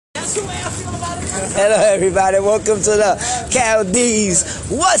That's the way I feel about it. Hello, everybody. Welcome to the Chaldees.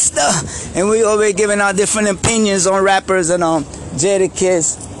 What's the? And we always giving our different opinions on rappers and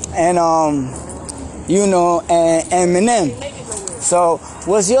Jadakiss and and Eminem. So,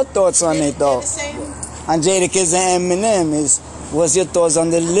 what's your thoughts on it though? On Jadakiss and Eminem what's your thoughts on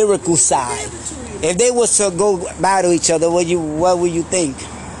the lyrical side? If they was to go battle each other, what would you think?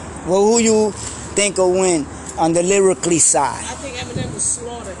 Well, who you think will win on the lyrically side? I think Eminem would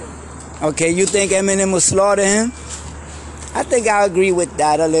slaughter him. Okay, you think Eminem will slaughter him? I think I agree with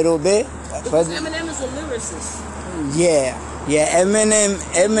that a little bit. Because Eminem is a lyricist. Yeah,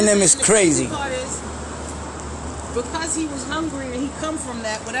 Eminem is crazy. The part is, because he was hungry and he come from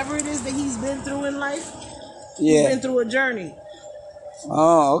that, whatever it is that he's been through in life, he's been through a journey.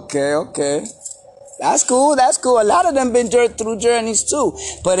 Oh, okay. That's cool. A lot of them been through journeys too.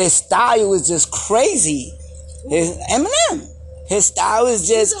 But his style is just crazy. Eminem. His style is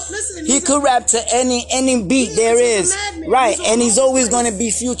just, he could rap to any beat there is. Right, and he's always going to be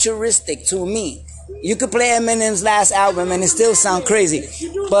futuristic to me. You could play Eminem's last album and it still sound crazy.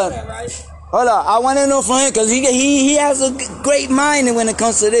 But, hold on, I want to know from him because he has a great mind when it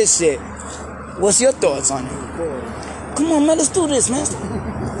comes to this shit. What's your thoughts on it? Come on, man, let's do this, man.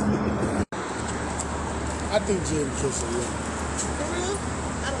 I think Jadakiss will win. For real?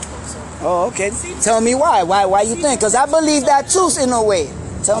 I don't think so. Oh, okay. Tell me why. Why you think? Because I believe that too in a way.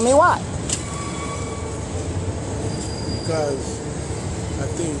 Tell me why. Because I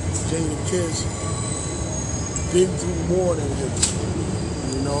think Jadakiss been through more than him.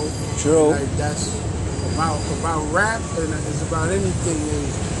 You know? True. Like that's about rap and it's about anything. And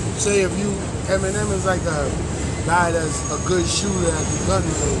say if Eminem is like a guy that's a good shooter at the gun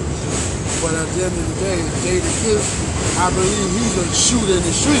range. But at the end of the day, Jadakiss, I believe he's a shooter in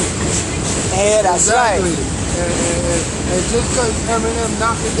the street. Yeah, that's exactly. Right. And just because Eminem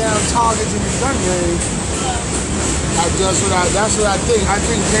knocking down targets in the gun range, that's what I think. I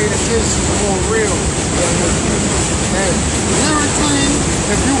think Jadakiss is more real than him. And lyrically,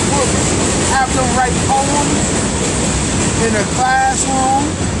 if you have them write poems in a classroom,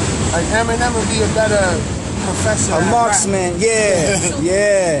 like Eminem would be a better professor. A marksman,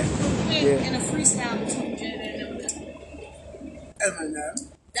 yeah. In a freestyle between Jada and Eminem.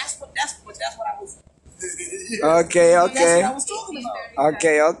 That's what I was. Okay. That's what I was talking about.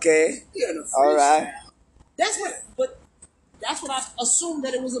 Okay. Yeah, All right. That's what I assumed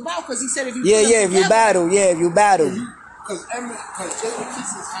that it was about because he said if you If you battle. Because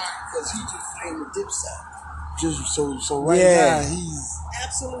Jadakiss is hot because he just playing the Dipset. So right now he's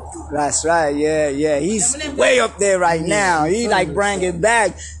absolutely. That's right. Yeah. He's way up there right now. He like bring it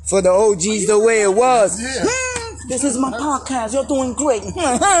back for the OGs the way it was. Yeah. This is my podcast. You're doing great.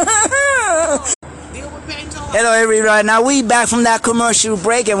 Hello, everybody. Now we back from that commercial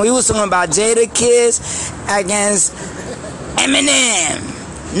break, and we was talking about Jadakiss against Eminem.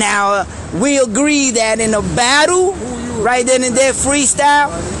 Now we agree that in a battle, right then and there, freestyle,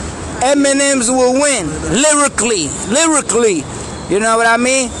 Eminem's will win lyrically. You know what I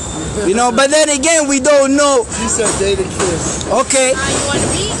mean? But then again, we don't know. She said Jadakiss. Okay. You want a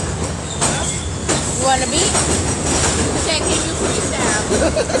beat? You want a beat? Okay, can you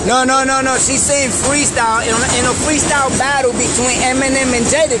freestyle? No. She's saying freestyle in a freestyle battle between Eminem and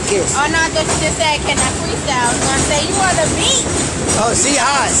Jadakiss. Oh, no, I thought you just said, can I freestyle? So I'm saying, you want a beat? Oh, she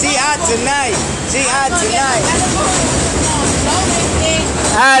hot tonight.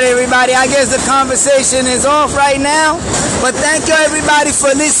 Alright, everybody, I guess the conversation is off right now. But thank you, everybody,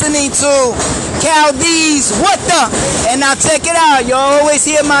 for listening to Chaldees. What the? And now check it out. You always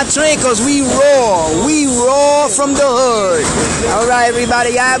hear my train because we roar from the hood. Alright,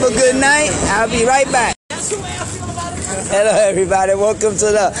 everybody, y'all have a good night. I'll be right back. That's the way I feel about it. Hello, everybody. Welcome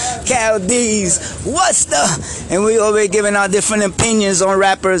to the Chaldees. What's the? And we always giving our different opinions on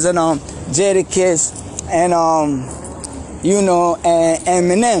rappers and Jadakiss and and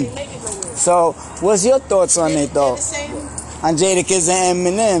Eminem. So, what's your thoughts on it though? On Jadakiss and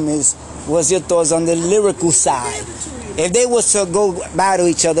Eminem what's your thoughts on the lyrical side? If they was to go battle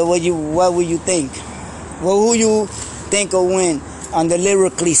each other, what would you think? Well, who you think will win on the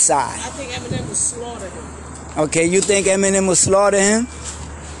lyrically side? I think Eminem would slaughter him. Okay, you think Eminem will slaughter him?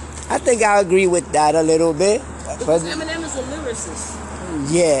 I think I agree with that a little bit. Because Eminem is a lyricist.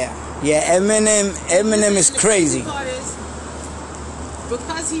 Yeah, Eminem is crazy. The part is,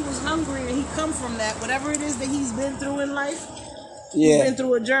 because he was hungry and he come from that, whatever it is that he's been through in life, he's been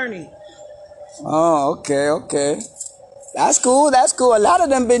through a journey. Oh, okay. That's cool. A lot of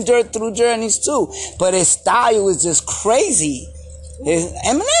them been through journeys too. But his style is just crazy.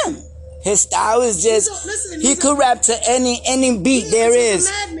 Eminem. His style is just, he could rap to any beat there is.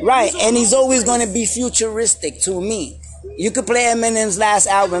 Right, and he's always going to be futuristic to me. You could play Eminem's last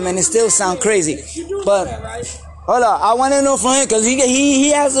album and it still sound crazy. But, hold on, I want to know from him because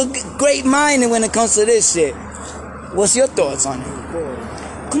he has a great mind when it comes to this shit. What's your thoughts on it?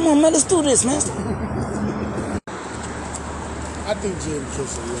 Come on, man, let's do this, man. I think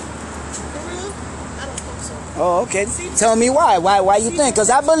Jadakiss will win. Oh, okay. Tell me why. Why you think? Because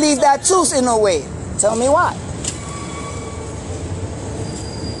I believe that too in a way. Tell me why.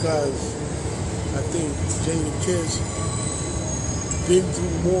 Because I think Jadakiss been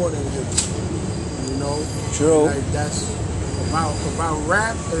through more than him. You know? True. Like that's about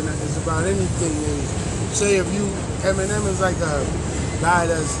rap and it's about anything. And say if you, Eminem is like a guy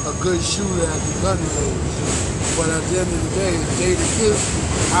that's a good shooter at the gun range. But at the end of the day, Jadakiss,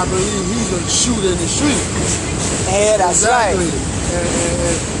 I believe he's a shooter in the street. Yeah, that's exactly. right.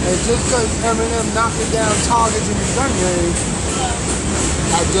 And just because Eminem knocking down targets in the gun range,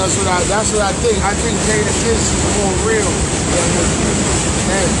 that's what I think. I think Jadakiss is more real than him.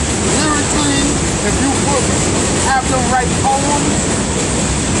 And lyrically, if you have them write poems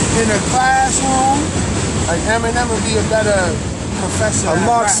in a classroom, like Eminem would be a better professor. A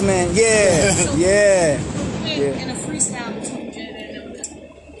marksman, yeah, yeah. In a freestyle between Jada and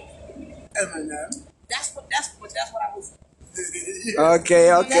Eminem. That's what I was. Okay.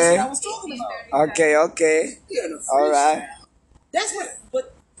 That's what I was talking about. Okay. All right. That's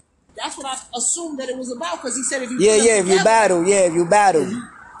what I assumed that it was about because he said if you If you battle. Because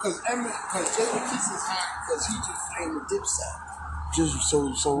Jadakiss is hot because he just playing the dip side. Just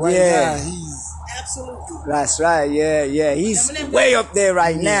so right now he's absolutely. That's right. Yeah. He's way up there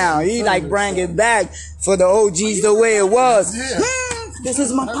right now. He like bring it back for the OGs the way it was. Yeah. This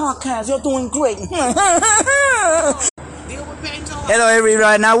is my podcast. You're doing great. Hello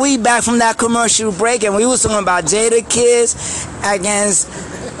everybody. Now we back from that commercial break and we was talking about Jadakiss against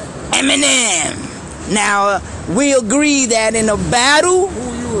Eminem. Now we agree that in a battle,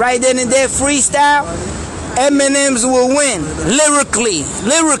 right then and there, freestyle, Eminem's will win lyrically.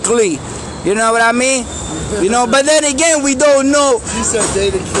 You know what I mean? You know, but then again, we don't know. She said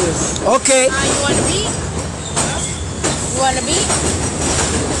Jadakiss. Okay. You want a beat? You want a beat?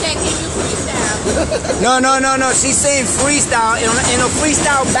 Okay, can you freestyle? No. She's saying freestyle in a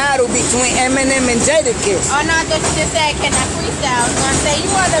freestyle battle between Eminem and Jadakiss. Oh no, I thought you just said can I freestyle? So I say you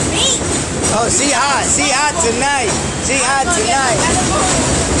want a beat? Oh, she hot tonight.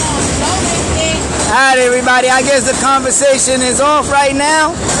 Alright everybody, I guess the conversation is off right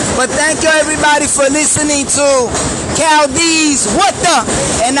now. But thank you everybody for listening to Cal D's What The?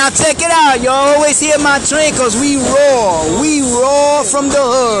 And now check it out, you always hear my train cause we roar from the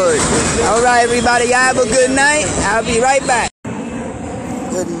hood. Alright everybody, y'all have a good night. I'll be right back.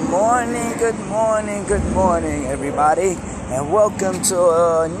 Good morning everybody. And welcome to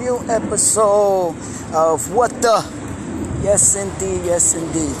a new episode of What The? Yes indeed.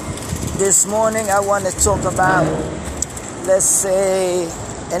 This morning I want to talk about, let's say,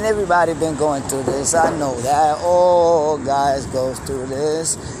 and everybody been going through this. I know that all guys go through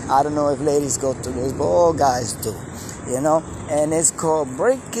this. I don't know if ladies go through this, but all guys do, you know. And it's called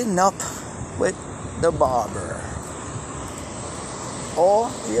breaking up with the barber or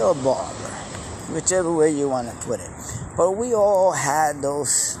your barber, whichever way you want to put it. But we all had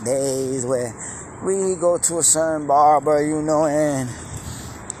those days where we go to a certain barber, you know, and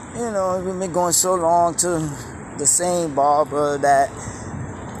you know, we've been going so long to the same barber that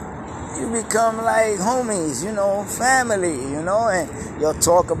you become like homies, you know, family, you know, and you'll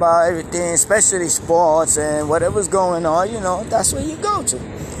talk about everything, especially sports and whatever's going on, you know, that's where you go to.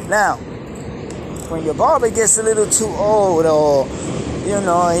 Now, when your barber gets a little too old or, you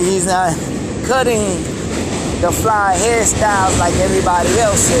know, he's not cutting the fly hairstyles like everybody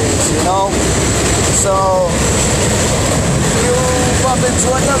else is, you know, so you bump into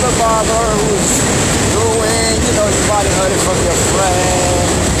another barber who's doing, you know, you probably heard it from your friend,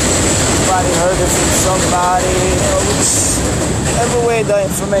 you probably heard it from somebody, you know, whichever way the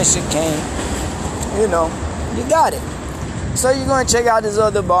information came, you know, you got it. So you're going to check out this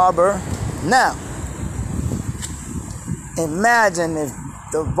other barber. Now, imagine if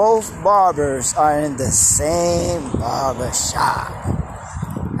the both barbers are in the same barber shop.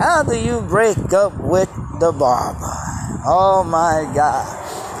 How do you break up with the barber? Oh my God.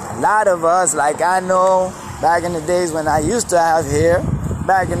 A lot of us, like I know back in the days when I used to have hair,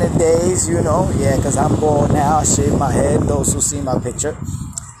 back in the days, you know, yeah, because I'm bald now, I shave my head, those who see my picture.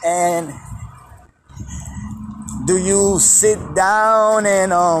 And do you sit down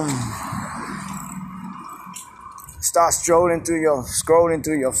and start scrolling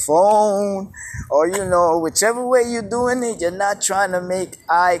through your phone, or whichever way you're doing it, you're not trying to make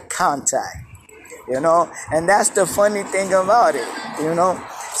eye contact. And that's the funny thing about it.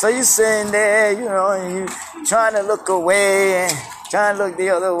 So you're sitting there, and you trying to look away and trying to look the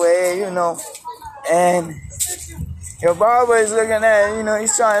other way, and your barber is looking at,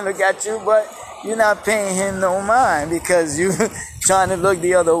 he's trying to look at you, but you're not paying him no mind because you trying to look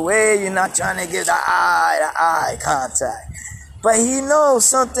the other way. You're not trying to get the eye contact. But he knows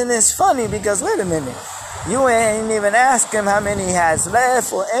something is funny because, wait a minute, you ain't even ask him how many he has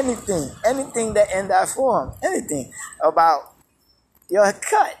left or anything that in that form, anything about your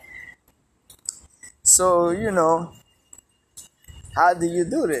cut. So, how do you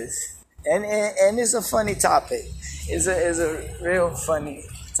do this? And it's a funny topic. It's a real funny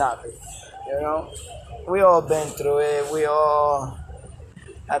topic. We all been through it. We all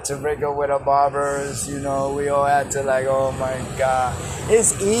had to break up with our barbers. We all had to oh my God.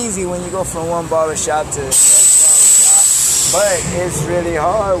 It's easy when you go from one barbershop to the next barbershop, but it's really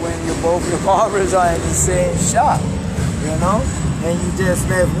hard when both your barbers are in the same shop. And you just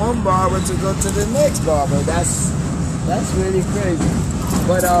left one barber to go to the next barber. That's really crazy.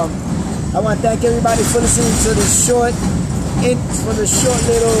 But I want to thank everybody for listening to the short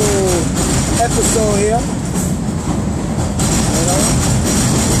little episode here.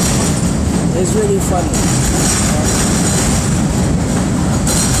 It's really funny.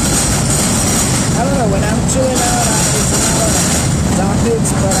 I don't know, when I'm chilling out, it's a lot of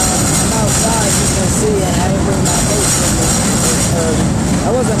topics, but I'm outside, you can see, and I didn't bring my face with me this early.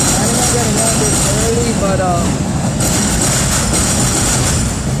 I didn't get on this early, but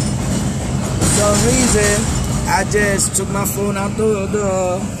for some reason, I just took my phone out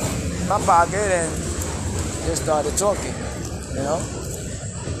my pocket and just started talking,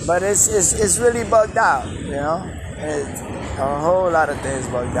 But it's really bugged out, It's a whole lot of things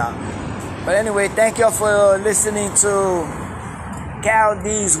bugged out. But anyway, thank y'all for listening to Cal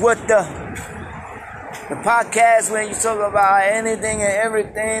D's What the podcast, when you talk about anything and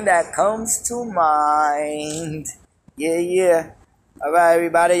everything that comes to mind. Yeah. All right,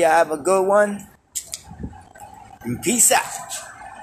 everybody, y'all have a good one. And peace out.